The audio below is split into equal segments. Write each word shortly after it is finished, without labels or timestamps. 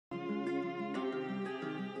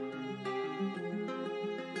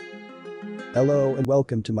Hello and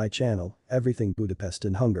welcome to my channel, Everything Budapest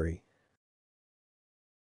in Hungary.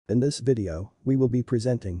 In this video, we will be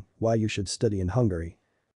presenting why you should study in Hungary.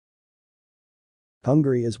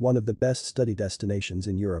 Hungary is one of the best study destinations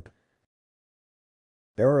in Europe.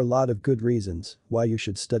 There are a lot of good reasons why you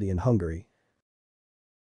should study in Hungary.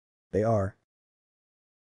 They are: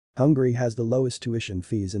 Hungary has the lowest tuition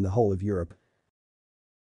fees in the whole of Europe.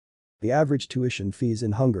 The average tuition fees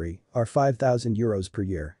in Hungary are €5,000 per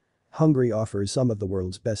year. Hungary offers some of the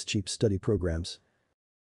world's best cheap study programs.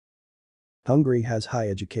 Hungary has high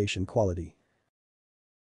education quality.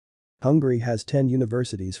 Hungary has 10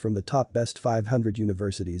 universities from the top best 500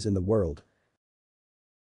 universities in the world.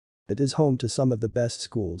 It is home to some of the best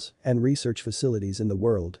schools and research facilities in the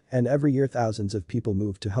world, and every year thousands of people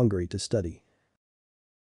move to Hungary to study.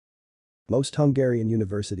 Most Hungarian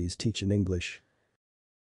universities teach in English.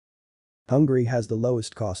 Hungary has the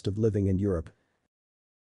lowest cost of living in Europe.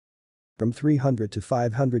 From €300 to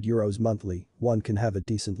 €500 monthly, one can have a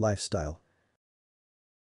decent lifestyle.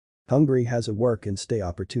 Hungary has a work and stay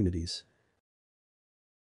opportunities.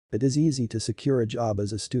 It is easy to secure a job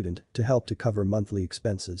as a student to help to cover monthly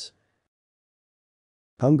expenses.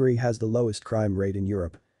 Hungary has the lowest crime rate in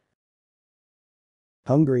Europe.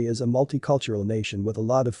 Hungary is a multicultural nation with a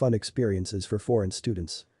lot of fun experiences for foreign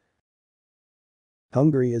students.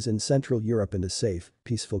 Hungary is in Central Europe and a safe,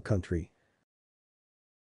 peaceful country.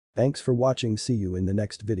 Thanks for watching. See you in the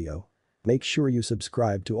next video. Make sure you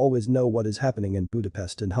subscribe to always know what is happening in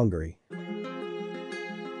Budapest and Hungary.